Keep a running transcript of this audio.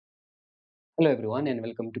Hello everyone and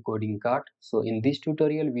welcome to Coding Cart. So in this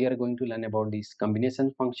tutorial we are going to learn about this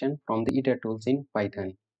combination function from the itertools in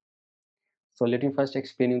Python. So let me first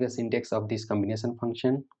explain you the syntax of this combination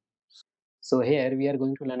function. So here we are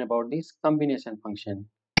going to learn about this combination function.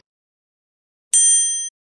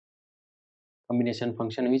 Combination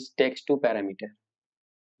function which takes two parameters.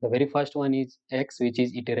 The very first one is x, which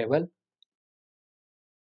is iterable,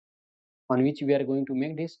 on which we are going to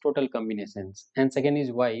make these total combinations, and second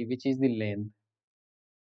is y, which is the length,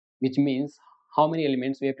 which means how many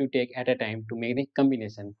elements we have to take at a time to make the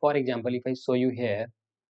combination. For example, if I show you here,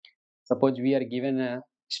 suppose we are given a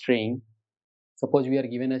string. Suppose we are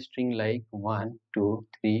given a string like 1, 2,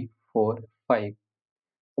 3, 4, 5.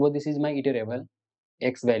 Suppose this is my iterable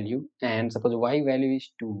x value, and suppose y value is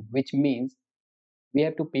 2, which means we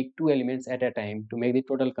have to pick two elements at a time to make the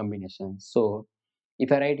total combination. So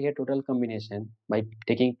if I write here total combination by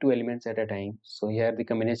taking two elements at a time, so here the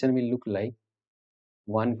combination will look like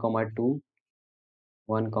 1 comma 2,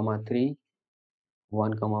 1 comma 3,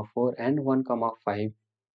 1 comma 4, and 1 comma 5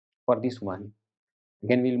 for this one.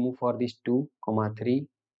 Again we'll move for this 2 comma 3,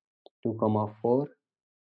 2 comma 4,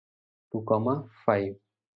 2 comma 5.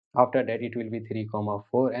 After that it will be 3 comma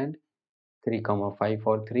 4 and 3 comma 5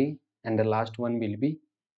 for 3, and the last one will be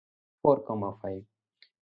 4 comma 5.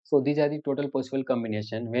 So these are the total possible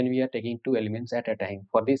combination when we are taking two elements at a time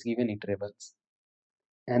for these given iterables,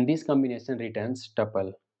 and this combination returns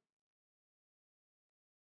tuple.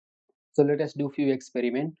 So let us do few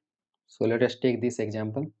experiment. So let us take this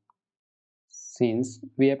example. Since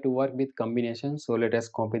we have to work with combination, so let us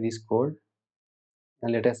copy this code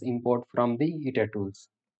and let us import from the itertools.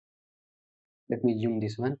 Let me zoom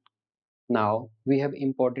this one. Now we have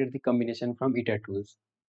imported the combination from itertools.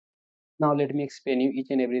 Now let me explain you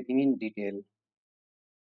each and everything in detail.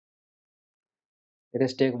 Let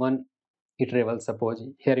us take one iterable. Suppose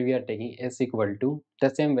here we are taking s equal to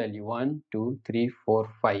the same value 1, 2, 3, 4,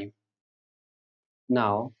 5.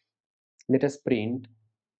 Now let us print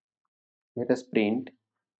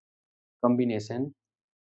combinations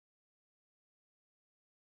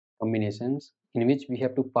in which we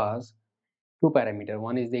have to pass two parameters.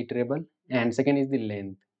 One is the iterable and second is the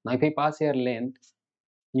length. Now if I pass here length,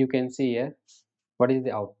 you can see here what is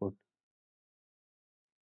the output.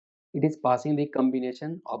 It is passing the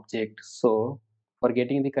combination object. So for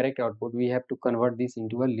getting the correct output, we have to convert this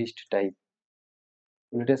into a list type.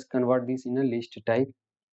 Let us convert this in a list type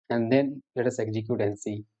and then let us execute and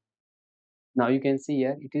see. Now you can see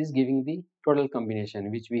here it is giving the total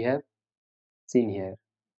combination which we have seen here,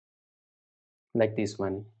 like this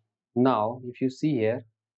one. Now if you see here,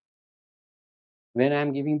 when I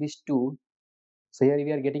am giving this 2, so here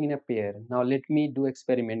we are getting in a pair. Now let me do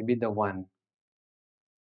experiment with the 1.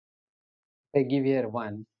 If I give here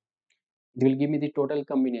 1, it will give me the total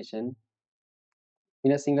combination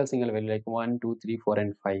in a single value like 1, 2, 3, 4,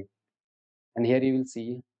 and 5. And here you will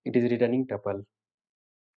see it is returning tuple.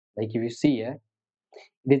 Like if you see here,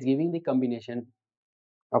 it is giving the combination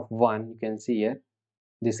of 1. You can see here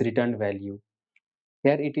this returned value.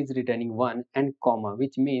 Here it is returning 1 and comma,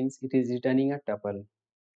 which means it is returning a tuple.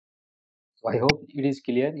 So I hope it is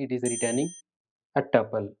clear. It is returning a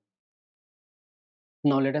tuple.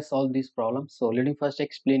 Now let us solve this problem. So let me first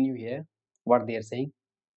explain you here what they are saying.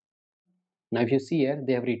 Now if you see here,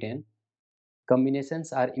 they have written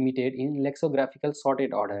combinations are emitted in lexicographical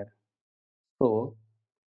sorted order. So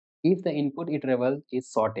if the input iterable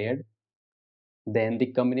is sorted, then the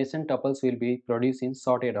combination tuples will be produced in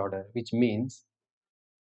sorted order, which means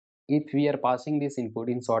if we are passing this input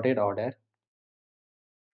in sorted order,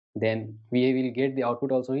 then we will get the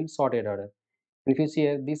output also in sorted order. And if you see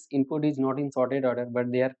here, this input is not in sorted order,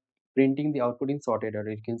 but they are printing the output in sorted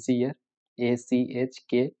order. You can see here A, C, H,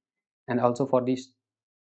 K, and also for this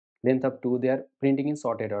length of 2, they are printing in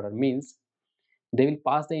sorted order. Means they will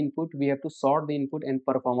pass the input, we have to sort the input and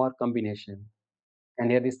perform our combination.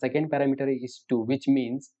 And here the second parameter is 2, which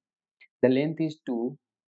means the length is 2,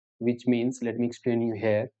 which means let me explain you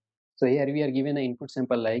here. So here we are given an input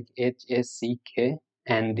sample like H, S, C, K,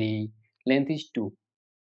 and the length is 2.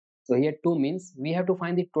 So here 2 means we have to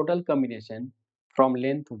find the total combination from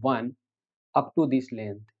length 1 up to this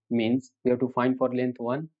length. Means we have to find for length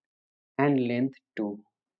 1 and length 2.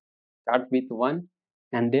 Start with 1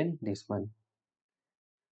 and then this one.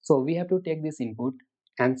 So we have to take this input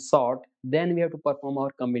and sort, then we have to perform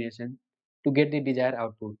our combination to get the desired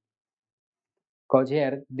output. Because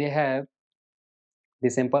here they have the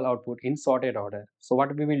sample output in sorted order. So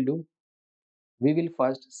what we will do? We will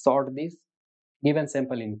first sort this given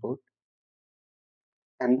sample input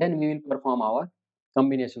and then we will perform our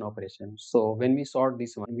combination operation. So when we sort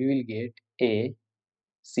this one, we will get A,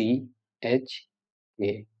 C, H,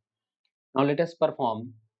 K. Now let us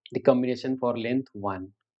perform the combination for length 1.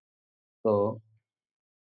 So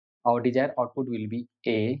our desired output will be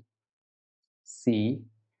A, C,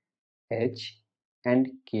 H and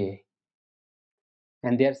K.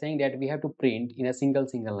 And they are saying that we have to print in a single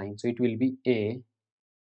line. So it will be A,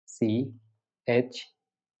 C, H,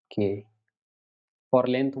 K. For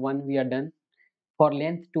length 1 we are done. For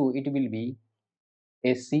length 2 it will be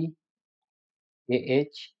AC, AH,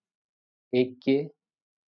 AK,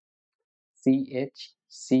 CH,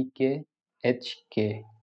 CK, HK.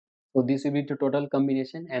 So this will be the total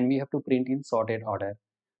combination and we have to print in sorted order.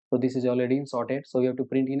 So this is already in sorted, so we have to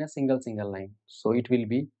print in a single line. So it will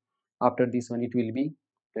be, after this one it will be,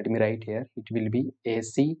 let me write here, it will be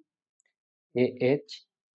AC, AH,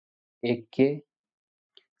 AK,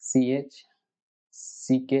 CH,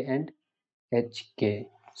 CK and HK.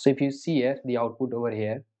 So if you see here the output over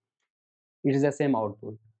here, it is the same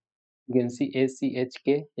output. You can see AC,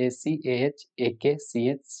 HK, AC, AH, AK,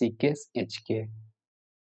 CH, CK, HK.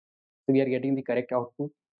 So we are getting the correct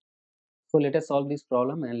output. So let us solve this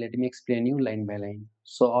problem and let me explain you line by line.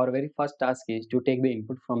 So our very first task is to take the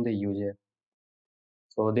input from the user.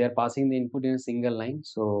 So they are passing the input in a single line.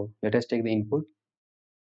 So let us take the input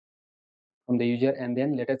from the user and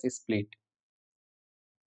then let us split.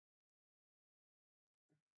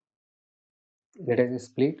 Let us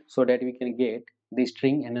split so that we can get the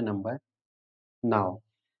string and a number. Now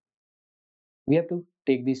we have to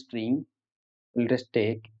take the string. Let us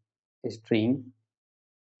take a string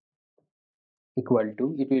equal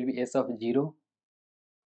to, it will be s of 0,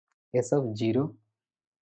 s of 0.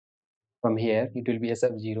 From here it will be s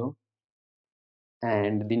of 0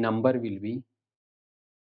 and the number will be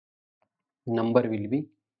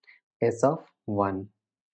s of 1.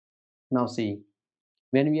 Now see,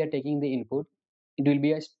 when we are taking the input, it will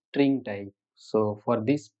be a string type. So for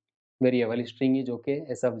this variable, string is okay,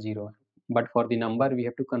 s of 0. But for the number, we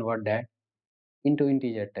have to convert that into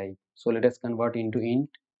integer type. So let us convert into int.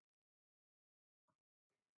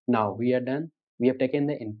 Now we are done. We have taken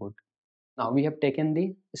the input. Now we have taken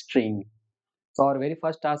the string. So our very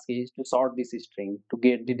first task is to sort this string to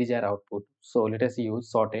get the desired output. So let us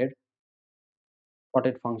use sorted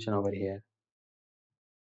function over here.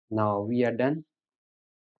 Now we are done.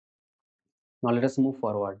 Now let us move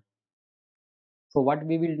forward. So what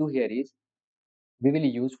we will do here is we will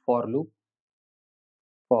use for loop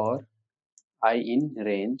for I in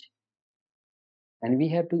range, and we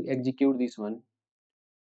have to execute this one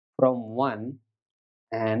from 1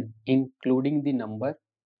 and including the number.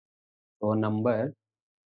 So number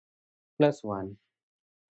plus 1.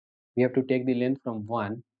 We have to take the length from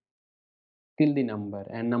 1 till the number,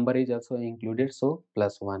 and number is also included, so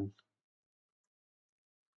plus 1.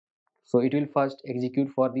 So it will first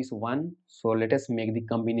execute for this 1. So let us make the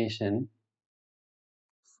combination.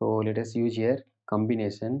 So let us use here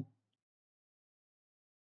combination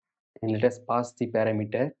and let us pass the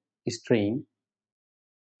parameter string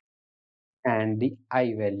and the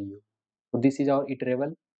I value. So this is our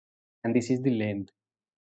iterable and this is the length.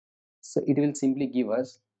 So it will simply give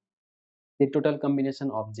us the total combination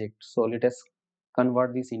object. So let us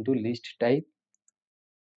convert this into list type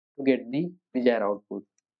to get the desired output.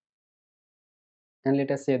 And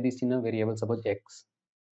let us save this in a variable, suppose x.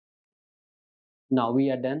 Now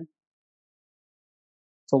we are done.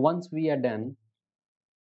 So once we are done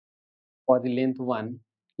for the length 1,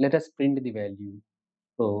 let us print the value.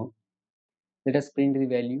 So let us print the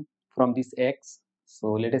value from this x.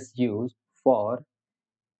 So let us use for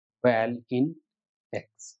val in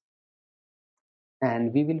x.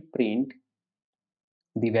 And we will print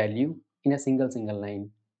the value in a single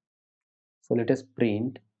line. So let us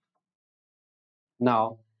print.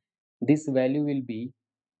 Now this value will be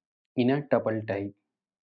in a tuple type.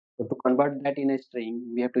 So to convert that in a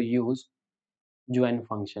string, we have to use join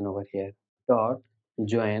function over here. Dot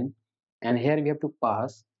join, and here we have to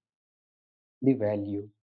pass the value.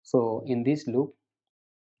 So in this loop,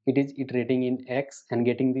 it is iterating in x and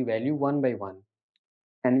getting the value one by one.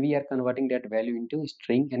 And we are converting that value into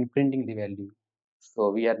string and printing the value. So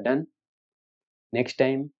we are done. Next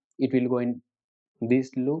time it will go in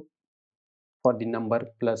this loop for the number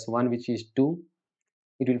plus 1, which is 2.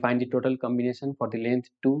 It will find the total combination for the length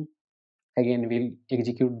 2. Again we'll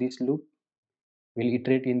execute this loop. We'll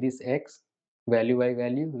iterate in this x, value by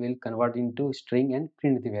value, we'll convert into string and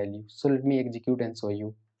print the value. So let me execute and show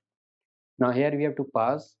you. Now here we have to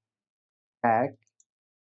pass hack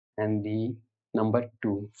and the number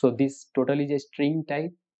 2. So this total is a string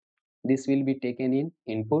type. This will be taken in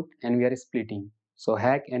input and we are splitting. So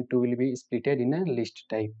hack and 2 will be splitted in a list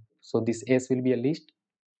type. So this s will be a list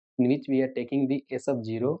in which we are taking the s of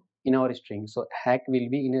 0 in our string. So hack will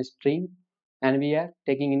be in a string and we are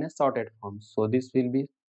taking in a sorted form. So this will be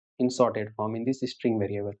in sorted form in this string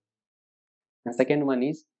variable. And second one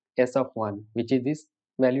is s of 1, which is this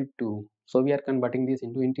value 2. So we are converting this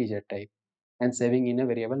into integer type and saving in a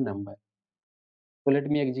variable number. So let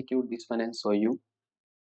me execute this one and show you.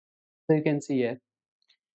 So you can see here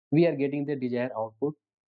we are getting the desired output.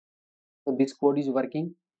 So this code is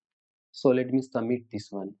working. So let me submit this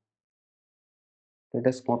one. Let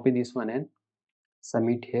us copy this one and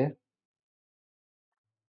submit here.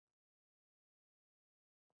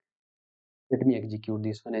 Let me execute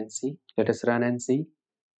this one and see. Let us run and see.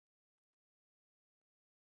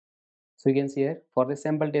 So you can see here for the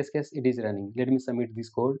sample test case it is running. Let me submit this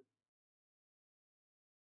code.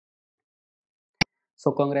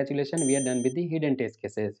 So congratulations, we are done with the hidden test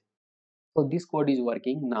cases. So this code is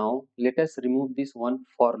working. Now let us remove this one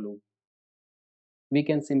for loop. We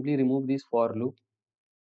can simply remove this for loop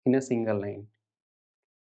in a single line.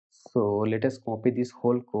 So let us copy this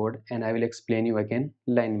whole code and I will explain you again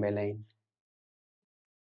line by line.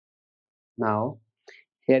 Now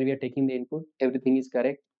here we are taking the input, everything is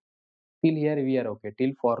correct. Till here we are okay.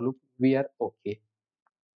 Till for loop we are okay.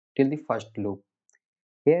 Till the first loop.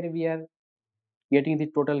 Here we are getting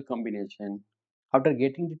the total combination. After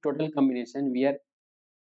getting the total combination, we are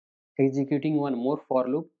executing one more for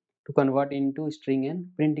loop to convert into string and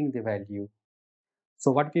printing the value.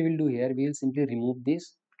 So what we will do here, we will simply remove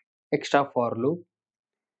this extra for loop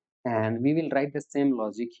and we will write the same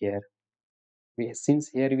logic here. Since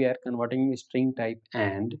here we are converting string type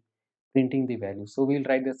and printing the value, so we will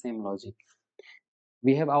write the same logic.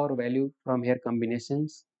 We have our value from here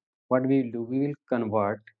combinations. What we will do, we will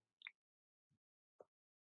convert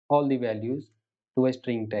all the values to a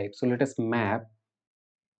string type. So let us map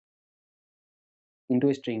into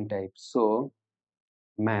a string type. So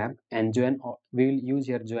map and join, we will use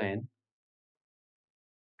here join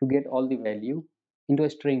to get all the value into a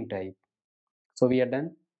string type. So we are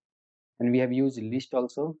done and we have used list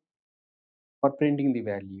also for printing the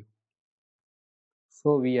value.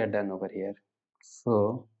 So we are done over here.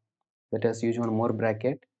 So let us use one more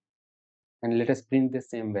bracket and let us print the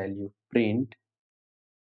same value. Print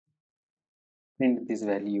this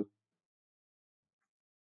value.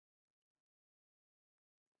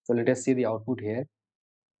 So let us see the output here.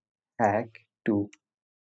 Hack 2.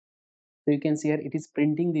 So you can see here it is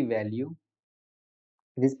printing the value.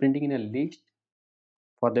 It is printing in a list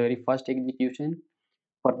for the very first execution.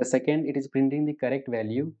 For the second, it is printing the correct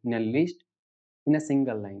value in a list in a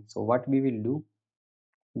single line. So what we will do,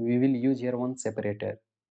 we will use here one separator.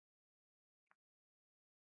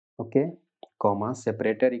 Okay, comma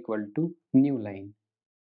separator equal to new line.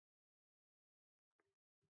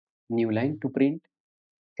 New line to print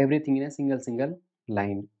everything in a single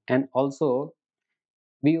line. And also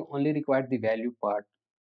we only require the value part.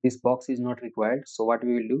 This box is not required. So what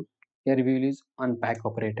we will do, here we will use unpack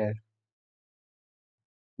operator.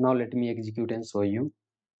 Now let me execute and show you.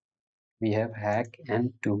 We have hack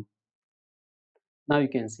and 2. Now you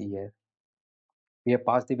can see here we have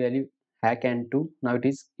passed the value hack and 2. Now it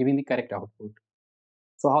is giving the correct output.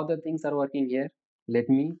 So how the things are working here, let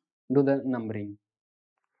me do the numbering.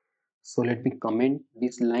 So let me comment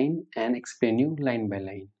this line and explain you line by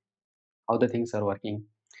line how the things are working.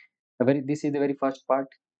 This is the very first part.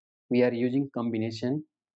 We are using combination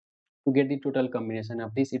to get the total combination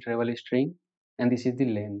of this iterable string and this is the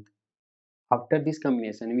length. After this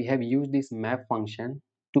combination we have used this map function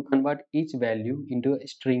to convert each value into a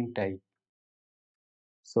string type.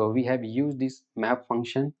 So we have used this map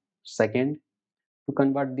function second to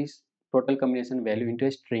convert this total combination value into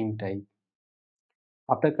a string type.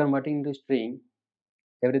 After converting into string,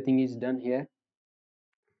 everything is done here.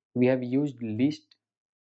 We have used list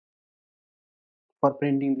for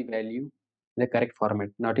printing the value in the correct format,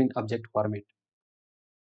 not in object format.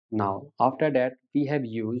 Now, after that, we have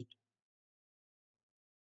used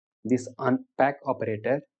this unpack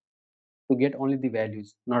operator to get only the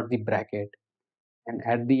values, not the bracket. And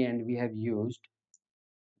at the end, we have used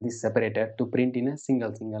this separator to print in a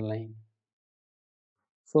single line.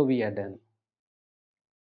 So we are done.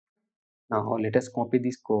 Now let us copy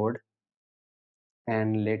this code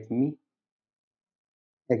and let me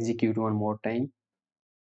execute one more time.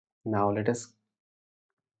 Now let us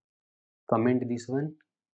comment this one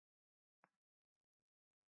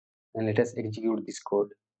and let us execute this code.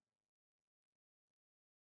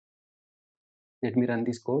 Let me run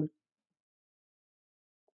this code.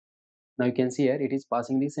 Now you can see here it is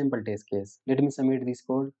passing the sample test case. Let me submit this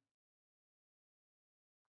code.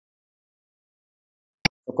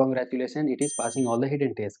 So congratulations, it is passing all the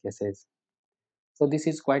hidden test cases. So this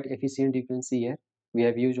is quite efficient, you can see here. we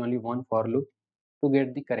have used only one for loop to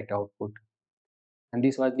get the correct output. And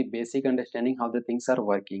this was the basic understanding how the things are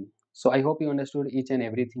working. So I hope you understood each and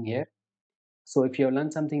everything here. So if you have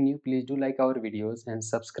learned something new, please do like our videos and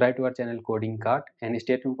subscribe to our channel Coding Cart and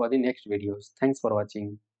stay tuned for the next videos. Thanks for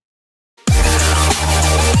watching.